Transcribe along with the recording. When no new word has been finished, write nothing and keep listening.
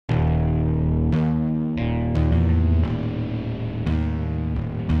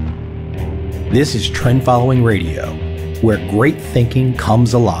This is Trend Following Radio, where great thinking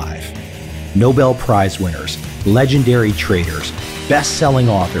comes alive. Nobel Prize winners, legendary traders, best-selling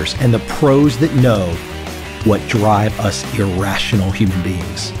authors, and the pros that know what drive us irrational human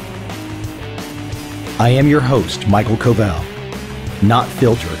beings. I am your host, Michael Covel. Not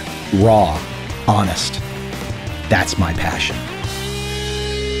filtered, raw, honest. That's my passion.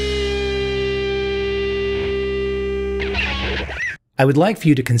 I would like for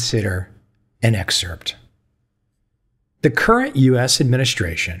you to consider an excerpt. The current U.S.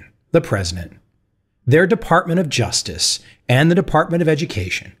 administration, the president, their Department of Justice, and the Department of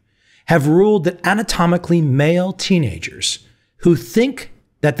Education have ruled that anatomically male teenagers who think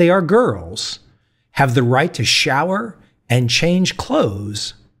that they are girls have the right to shower and change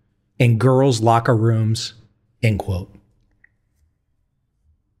clothes in girls' locker rooms, end quote.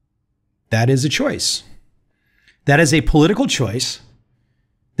 That is a choice. That is a political choice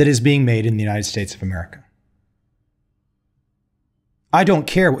that is being made in the United States of America. I don't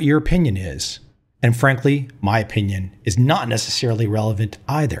care what your opinion is, and frankly, my opinion is not necessarily relevant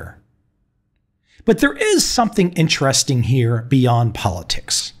either. But there is something interesting here beyond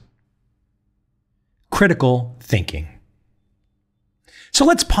politics. Critical thinking. So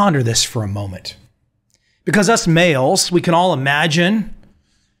let's ponder this for a moment. Because us males, we can all imagine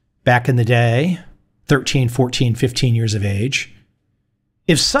back in the day, 13, 14, 15 years of age,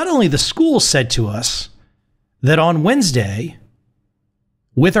 if suddenly the school said to us that on Wednesday,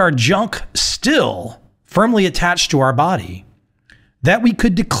 with our junk still firmly attached to our body, that we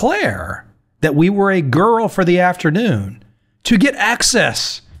could declare that we were a girl for the afternoon to get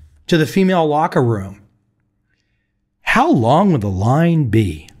access to the female locker room, how long would the line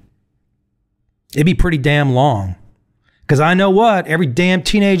be? It'd be pretty damn long. Because I know what, every damn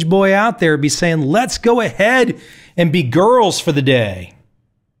teenage boy out there would be saying, let's go ahead and be girls for the day.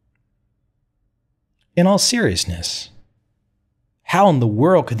 In all seriousness, how in the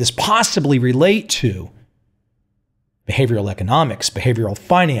world could this possibly relate to behavioral economics, behavioral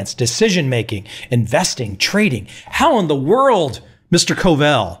finance, decision-making, investing, trading? How in the world, Mr.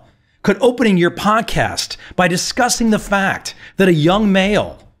 Covel, could opening your podcast by discussing the fact that a young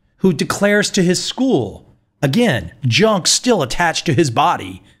male who declares to his school, again, junk still attached to his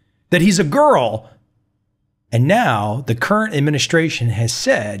body, that he's a girl, and now the current administration has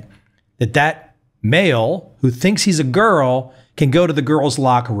said that that male who thinks he's a girl can go to the girls'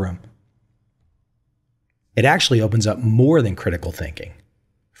 locker room. It actually opens up more than critical thinking.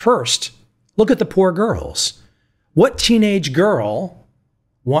 First, look at the poor girls. What teenage girl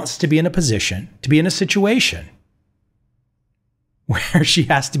wants to be in a position, to be in a situation where she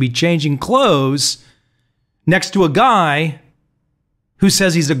has to be changing clothes next to a guy who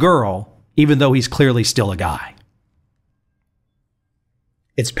says he's a girl, even though he's clearly still a guy?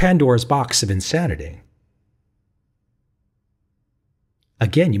 It's Pandora's box of insanity.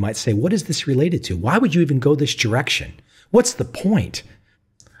 Again, you might say, what is this related to? Why would you even go this direction? What's the point?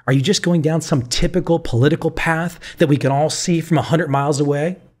 Are you just going down some typical political path that we can all see from 100 miles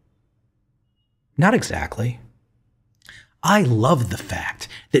away? Not exactly. I love the fact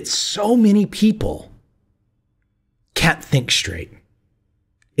that so many people can't think straight.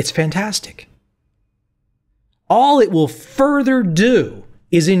 It's fantastic. All it will further do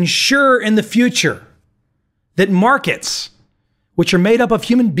is ensure in the future that markets, which are made up of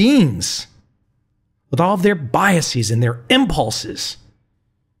human beings, with all of their biases and their impulses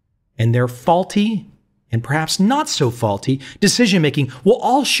and their faulty and perhaps not so faulty decision-making, will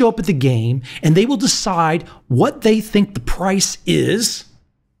all show up at the game, and they will decide what they think the price is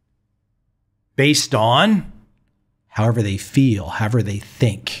based on however they feel, however they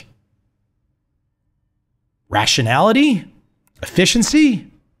think. Rationality?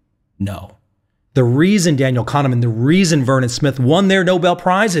 Efficiency? No. The reason Daniel Kahneman, the reason Vernon Smith won their Nobel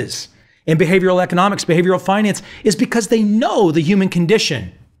Prizes in behavioral economics, behavioral finance, is because they know the human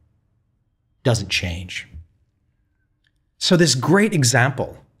condition doesn't change. So this great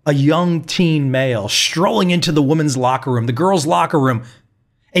example, a young teen male strolling into the women's locker room, the girls' locker room,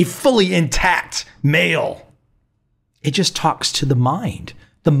 a fully intact male, it just talks to the mind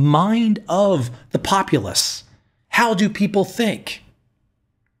of the populace. How do people think?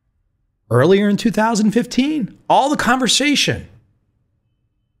 Earlier in 2015, all the conversation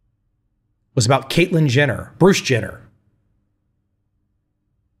was about Caitlyn Jenner, Bruce Jenner.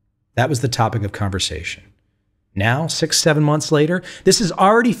 That was the topic of conversation. Now, 6, 7 months later, this is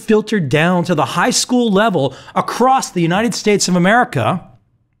already filtered down to the high school level across the United States of America.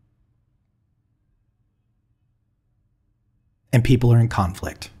 And people are in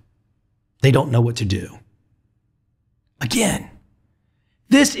conflict. They don't know what to do. Again,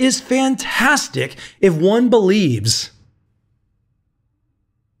 This is fantastic if one believes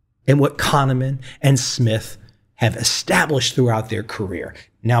in what Kahneman and Smith have established throughout their career.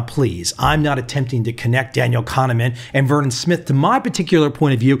 Now, please, I'm not attempting to connect Daniel Kahneman and Vernon Smith to my particular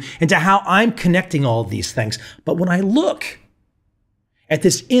point of view and to how I'm connecting all of these things. But when I look at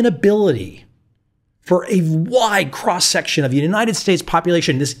this inability for a wide cross-section of the United States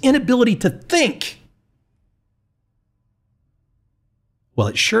population, this inability to think, well,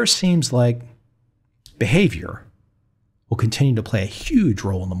 it sure seems like behavior will continue to play a huge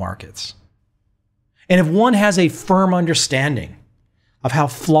role in the markets. And if one has a firm understanding of how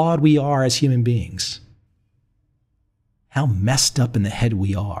flawed we are as human beings, how messed up in the head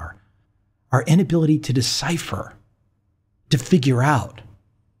we are, our inability to decipher, to figure out,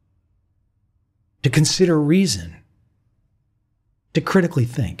 to consider reason, to critically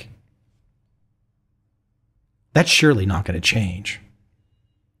think, that's surely not going to change.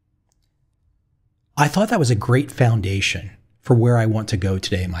 I thought that was a great foundation for where I want to go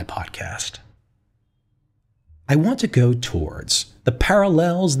today in my podcast. I want to go towards the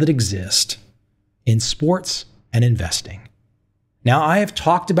parallels that exist in sports and investing. Now, I have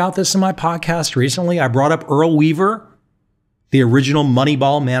talked about this in my podcast recently. I brought up Earl Weaver, the original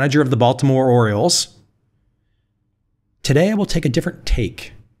Moneyball manager of the Baltimore Orioles. Today, I will take a different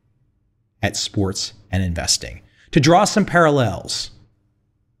take at sports and investing to draw some parallels.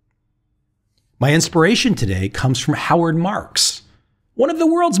 My inspiration today comes from Howard Marks, one of the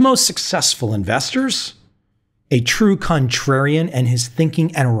world's most successful investors, a true contrarian in his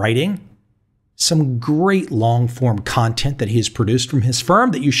thinking and writing. Some great long-form content that he has produced from his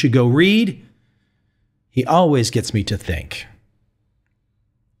firm that you should go read. He always gets me to think.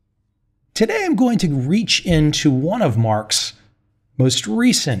 Today I'm going to reach into one of Mark's most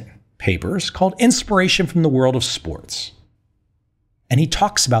recent papers called Inspiration from the World of Sports. And he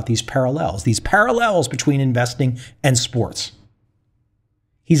talks about these parallels between investing and sports.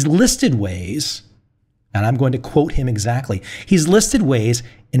 He's listed ways, and I'm going to quote him exactly, he's listed ways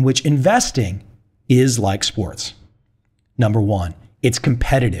in which investing is like sports. Number one, it's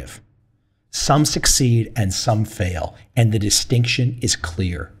competitive. Some succeed and some fail, and the distinction is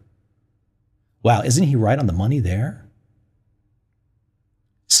clear. Wow, isn't he right on the money there?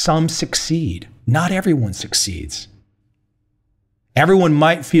 Some succeed. Not everyone succeeds. Everyone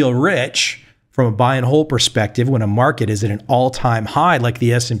might feel rich from a buy and hold perspective when a market is at an all-time high like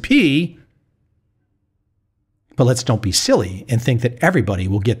the S&P, but let's don't be silly and think that everybody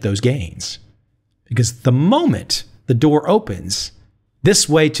will get those gains. Because the moment the door opens, this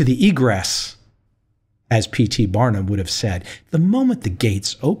way to the egress, as P.T. Barnum would have said, the moment the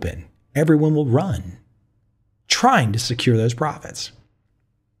gates open, everyone will run, trying to secure those profits.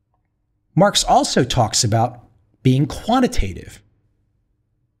 Marx also talks about being quantitative.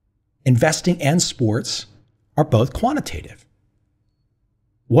 Investing and sports are both quantitative.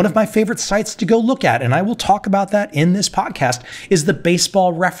 One of my favorite sites to go look at, and I will talk about that in this podcast, is the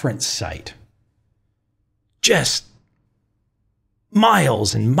Baseball Reference site. Just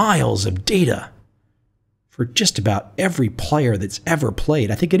miles and miles of data for just about every player that's ever played.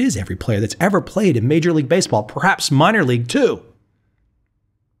 I think it is every player that's ever played in Major League Baseball, perhaps minor league too.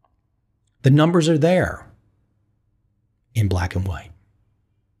 The numbers are there in black and white.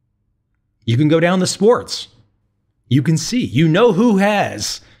 You can go down the sports. You can see. You know who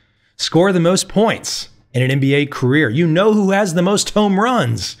has scored the most points in an NBA career. You know who has the most home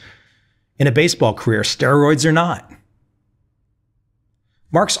runs in a baseball career, steroids or not.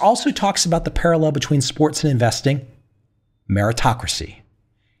 Marx also talks about the parallel between sports and investing, meritocracy.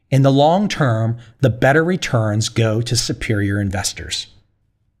 In the long term, the better returns go to superior investors.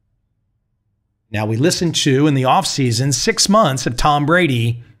 Now, we listened to, in the offseason, 6 months of Tom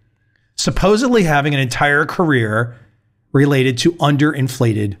Brady supposedly having an entire career related to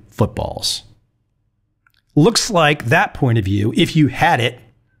underinflated footballs. Looks like that point of view, if you had it,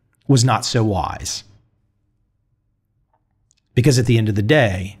 was not so wise. Because at the end of the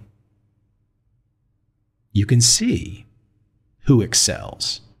day, you can see who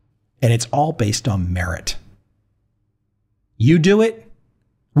excels. And it's all based on merit. You do it,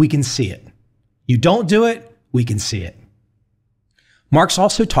 we can see it. You don't do it, we can see it. Marx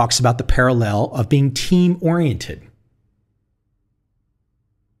also talks about the parallel of being team-oriented.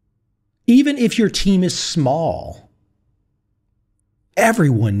 Even if your team is small,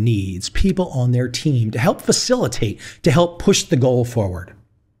 everyone needs people on their team to help facilitate, to help push the goal forward.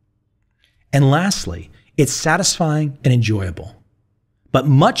 And lastly, it's satisfying and enjoyable, but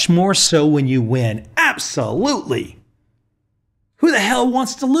much more so when you win. Absolutely. Who the hell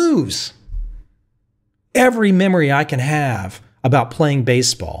wants to lose? Every memory I can have about playing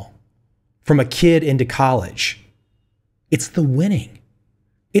baseball from a kid into college. It's the winning.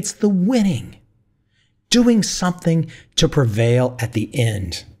 It's the winning. Doing something to prevail at the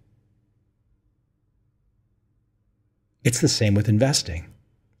end. It's the same with investing.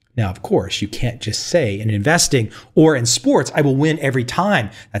 Now, of course, you can't just say in investing or in sports, I will win every time.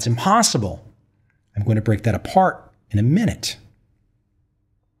 That's impossible. I'm going to break that apart in a minute.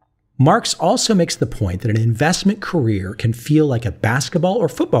 Marx also makes the point that an investment career can feel like a basketball or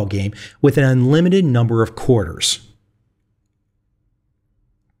football game with an unlimited number of quarters.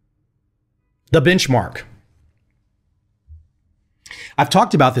 The benchmark. I've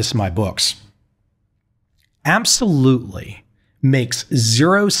talked about this in my books. Absolutely makes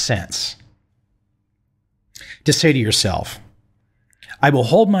 0 sense to say to yourself, I will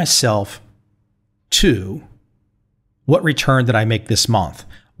hold myself to what return did I make this month?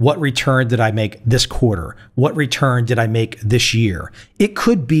 What return did I make this quarter? What return did I make this year? It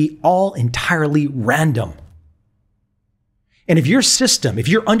could be all entirely random. And if your system, if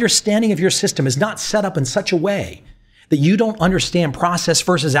your understanding of your system is not set up in such a way that you don't understand process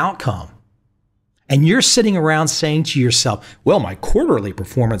versus outcome, and you're sitting around saying to yourself, well, my quarterly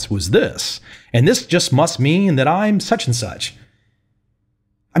performance was this, and this just must mean that I'm such and such.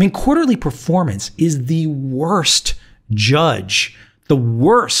 I mean, quarterly performance is the worst judge, the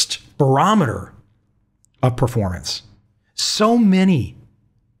worst barometer of performance. So many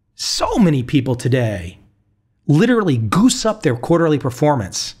people today literally goose up their quarterly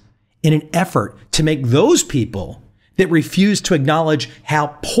performance in an effort to make those people that refuse to acknowledge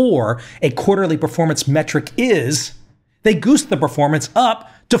how poor a quarterly performance metric is, they goose the performance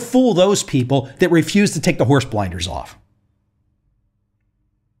up to fool those people that refuse to take the horse blinders off.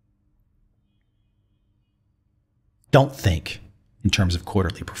 Don't think in terms of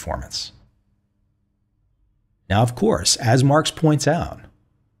quarterly performance. Now, of course, as Marx points out,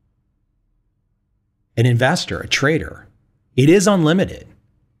 an investor, a trader, it is unlimited.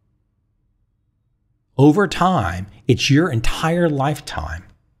 Over time, it's your entire lifetime.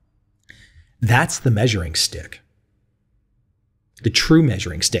 That's the measuring stick. The true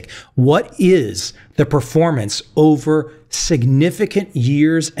measuring stick. What is the performance over significant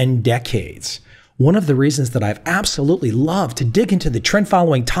years and decades? One of the reasons that I've absolutely loved to dig into the trend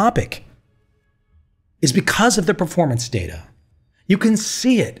following topic is because of the performance data. You can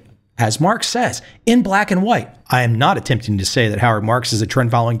see it, as Marx says, in black and white. I am not attempting to say that Howard Marks is a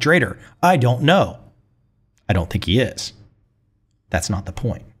trend following trader. I don't know. I don't think he is. That's not the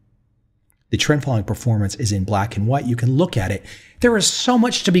point. The trend following performance is in black and white. You can look at it. There is so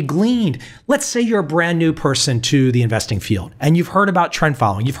much to be gleaned. Let's say you're a brand new person to the investing field and you've heard about trend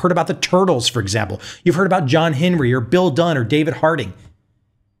following. You've heard about the Turtles, for example. You've heard about John Henry or Bill Dunn or David Harding.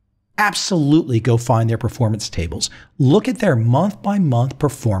 Absolutely go find their performance tables. Look at their month-by-month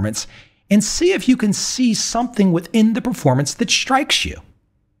performance and see if you can see something within the performance that strikes you.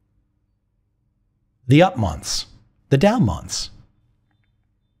 The up months, the down months.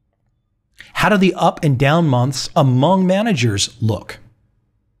 How do the up and down months among managers look?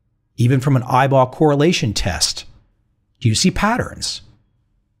 Even from an eyeball correlation test, do you see patterns?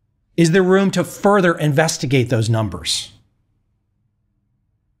 Is there room to further investigate those numbers?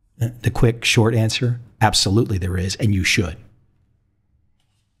 The quick, short answer, absolutely there is, and you should.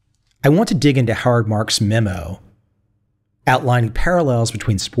 I want to dig into Howard Marks' memo outlining parallels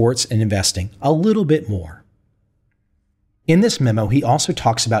between sports and investing a little bit more. In this memo, he also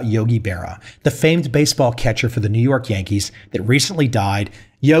talks about Yogi Berra, the famed baseball catcher for the New York Yankees that recently died.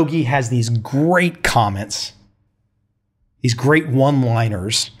 Yogi has these great comments, these great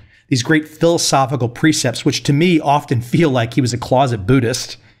one-liners, these great philosophical precepts, which to me often feel like he was a closet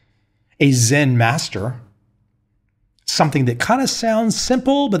Buddhist, a Zen master, something that kind of sounds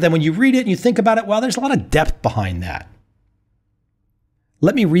simple, but then when you read it and you think about it, well, there's a lot of depth behind that.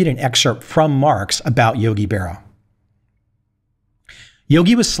 Let me read an excerpt from Marx about Yogi Berra.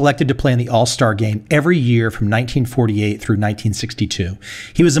 Yogi was selected to play in the All-Star game every year from 1948 through 1962.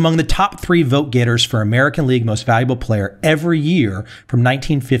 He was among the top 3 vote getters for American League Most Valuable Player every year from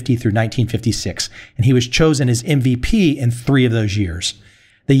 1950 through 1956, and he was chosen as MVP in 3 of those years.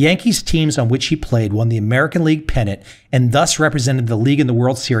 The Yankees teams on which he played won the American League pennant and thus represented the league in the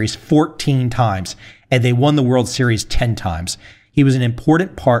World Series 14 times, and they won the World Series 10 times. He was an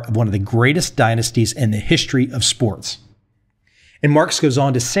important part of one of the greatest dynasties in the history of sports. And Marx goes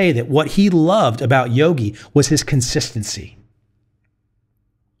on to say that what he loved about Yogi was his consistency.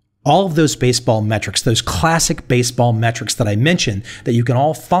 All of those baseball metrics, those classic baseball metrics that I mentioned, that you can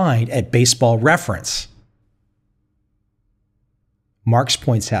all find at Baseball Reference. Marx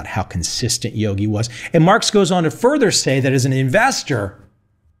points out how consistent Yogi was. And Marx goes on to further say that as an investor,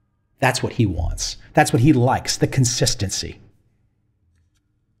 that's what he wants. That's what he likes, the consistency.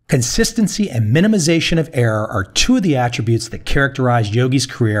 Consistency and minimization of error are two of the attributes that characterize Yogi's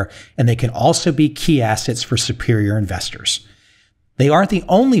career, and they can also be key assets for superior investors. They aren't the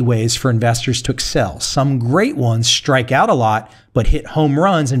only ways for investors to excel. Some great ones strike out a lot, but hit home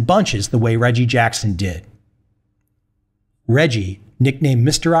runs in bunches the way Reggie Jackson did. Reggie, nicknamed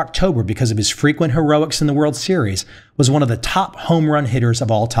Mr. October because of his frequent heroics in the World Series, was one of the top home run hitters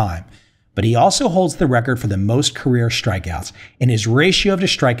of all time. But he also holds the record for the most career strikeouts, and his ratio of the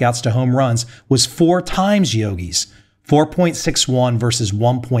strikeouts to home runs was 4 times Yogi's, 4.61 versus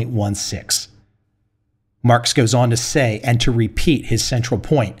 1.16. Marx goes on to say, and to repeat his central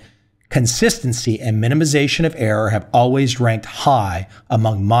point, consistency and minimization of error have always ranked high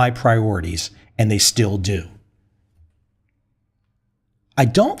among my priorities, and they still do. I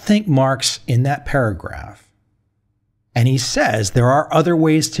don't think Marx in that paragraph, and he says there are other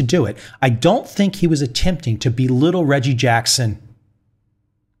ways to do it, I don't think he was attempting to belittle Reggie Jackson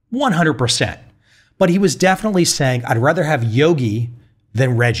 100%. But he was definitely saying, I'd rather have Yogi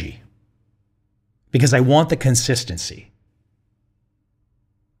than Reggie because I want the consistency.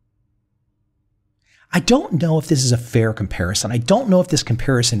 I don't know if this is a fair comparison. I don't know if this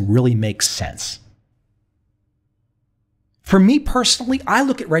comparison really makes sense. For me personally, I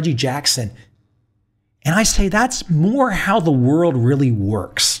look at Reggie Jackson and I say that's more how the world really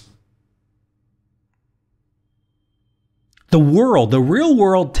works. The real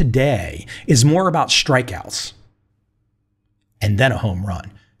world today is more about strikeouts and then a home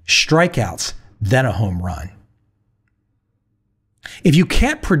run. Strikeouts, then a home run. If you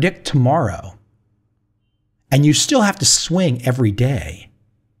can't predict tomorrow and you still have to swing every day,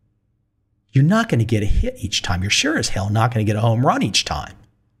 you're not going to get a hit each time. You're sure as hell not going to get a home run each time.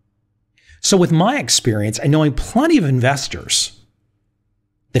 So with my experience, I know plenty of investors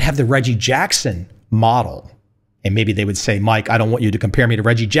that have the Reggie Jackson model. And maybe they would say, Mike, I don't want you to compare me to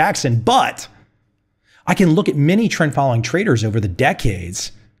Reggie Jackson, but I can look at many trend following traders over the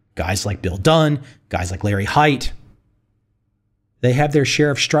decades, guys like Bill Dunn, guys like Larry Hite. They have their share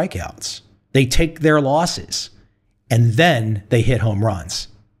of strikeouts. They take their losses, and then they hit home runs.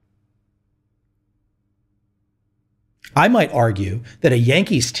 I might argue that a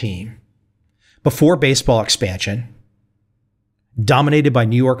Yankees team before baseball expansion, dominated by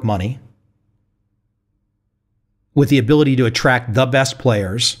New York money, with the ability to attract the best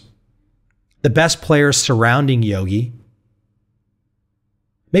players surrounding Yogi,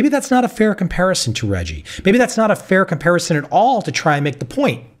 maybe that's not a fair comparison to Reggie. Maybe that's not a fair comparison at all to try and make the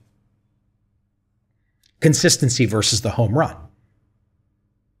point. Consistency versus the home run.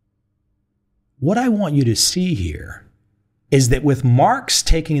 What I want you to see here is that with Marx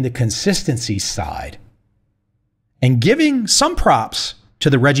taking the consistency side and giving some props to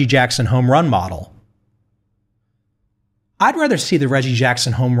the Reggie Jackson home run model, I'd rather see the Reggie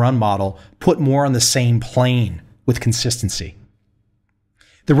Jackson home run model put more on the same plane with consistency.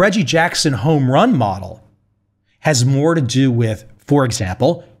 The Reggie Jackson home run model has more to do with, for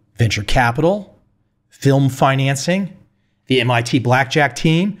example, venture capital, film financing, the MIT blackjack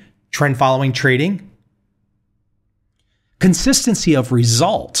team, trend following trading. Consistency of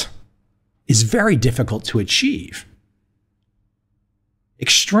result is very difficult to achieve.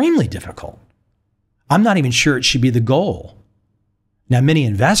 Extremely difficult. I'm not even sure it should be the goal. Now, many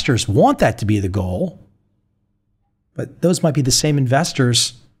investors want that to be the goal, but those might be the same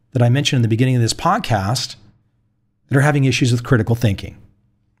investors that I mentioned in the beginning of this podcast that are having issues with critical thinking,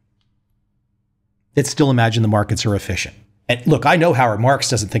 that still imagine the markets are efficient. And look, I know Howard Marks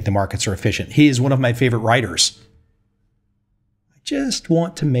doesn't think the markets are efficient. He is one of my favorite writers. I just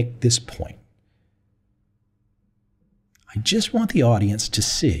want to make this point. I just want the audience to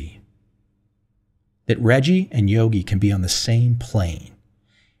see that Reggie and Yogi can be on the same plane.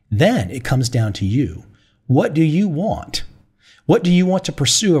 Then it comes down to you. What do you want? What do you want to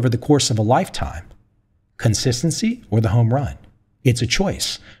pursue over the course of a lifetime? Consistency or the home run? It's a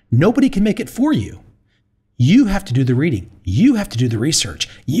choice. Nobody can make it for you. You have to do the reading. You have to do the research.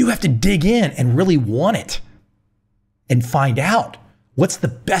 You have to dig in and really want it and find out what's the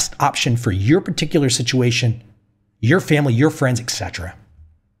best option for your particular situation, your family, your friends, etc.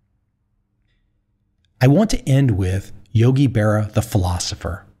 I want to end with Yogi Berra, the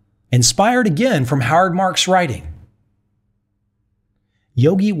philosopher, inspired again from Howard Marks' writing.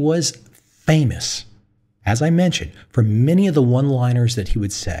 Yogi was famous, as I mentioned, for many of the one-liners that he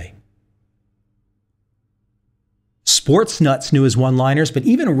would say. Sports nuts knew his one-liners, but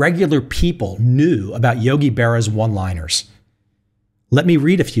even regular people knew about Yogi Berra's one-liners. Let me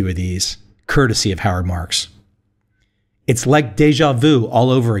read a few of these, courtesy of Howard Marks. It's like deja vu all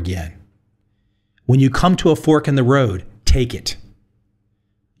over again. When you come to a fork in the road, take it.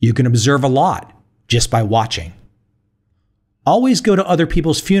 You can observe a lot just by watching. Always go to other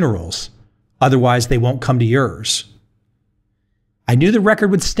people's funerals, otherwise they won't come to yours. I knew the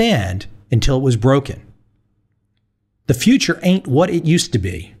record would stand until it was broken. The future ain't what it used to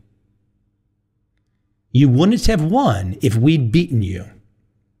be. You wouldn't have won if we'd beaten you.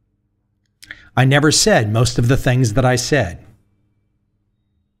 I never said most of the things that I said.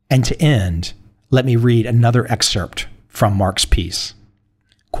 And to end, let me read another excerpt from Mark's piece.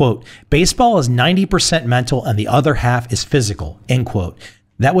 Quote, baseball is 90% mental and the other half is physical, end quote.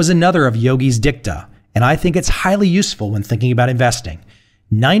 That was another of Yogi's dicta, and I think it's highly useful when thinking about investing.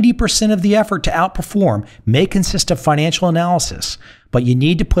 90% of the effort to outperform may consist of financial analysis, but you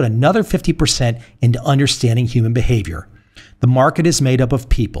need to put another 50% into understanding human behavior. The market is made up of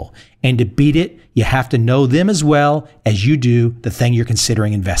people, and to beat it, you have to know them as well as you do the thing you're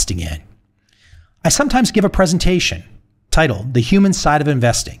considering investing in. I sometimes give a presentation titled The Human Side of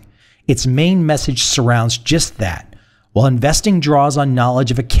Investing. Its main message surrounds just that. While investing draws on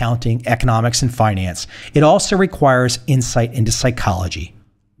knowledge of accounting, economics, and finance, it also requires insight into psychology.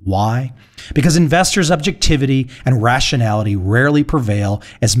 Why? Because investors' objectivity and rationality rarely prevail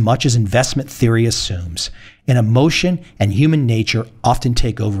as much as investment theory assumes, and emotion and human nature often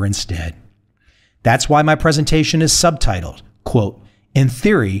take over instead. That's why my presentation is subtitled, quote, in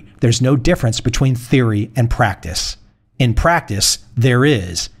theory, there's no difference between theory and practice. In practice, there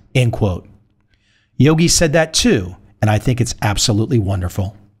is, end quote. Yogi said that too, and I think it's absolutely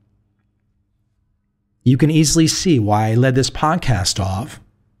wonderful. You can easily see why I led this podcast off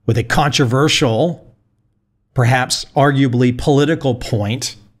with a controversial, perhaps arguably political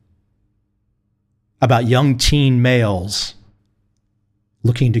point about young teen males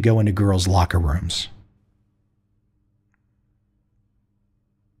looking to go into girls' locker rooms.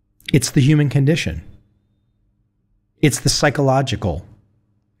 It's the human condition. It's the psychological.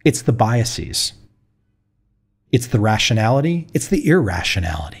 It's the biases. It's the rationality. It's the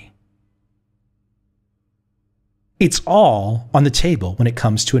irrationality. It's all on the table when it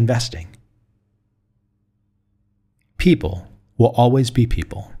comes to investing. People will always be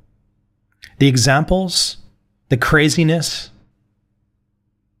people. The examples, the craziness,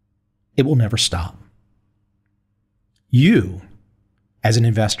 it will never stop. You, as an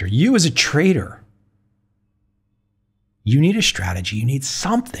investor, you as a trader, you need a strategy. You need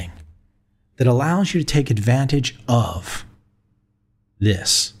something that allows you to take advantage of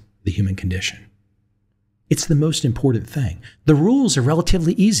this, the human condition. It's the most important thing. The rules are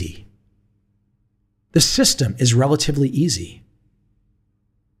relatively easy. The system is relatively easy.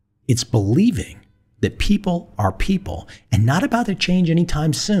 It's believing that people are people and not about to change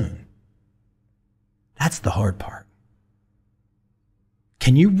anytime soon. That's the hard part.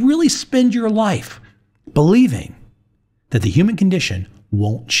 Can you really spend your life believing that the human condition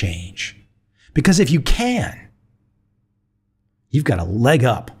won't change? Because if you can, you've got a leg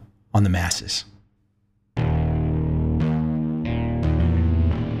up on the masses.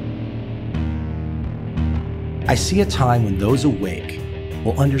 I see a time when those awake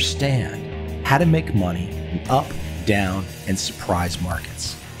will understand how to make money in up, down, and surprise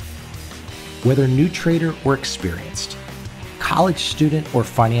markets. Whether new trader or experienced, college student or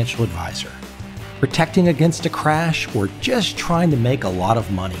financial advisor, protecting against a crash or just trying to make a lot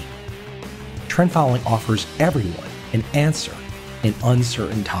of money, trend following offers everyone an answer in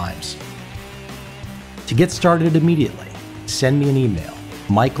uncertain times. To get started immediately, send me an email,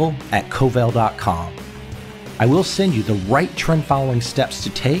 michael@covel.com. I will send you the right trend following steps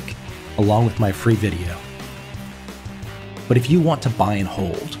to take along with my free video. But if you want to buy and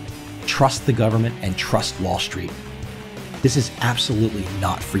hold, trust the government and trust Wall Street, this is absolutely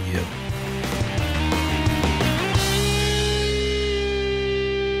not for you.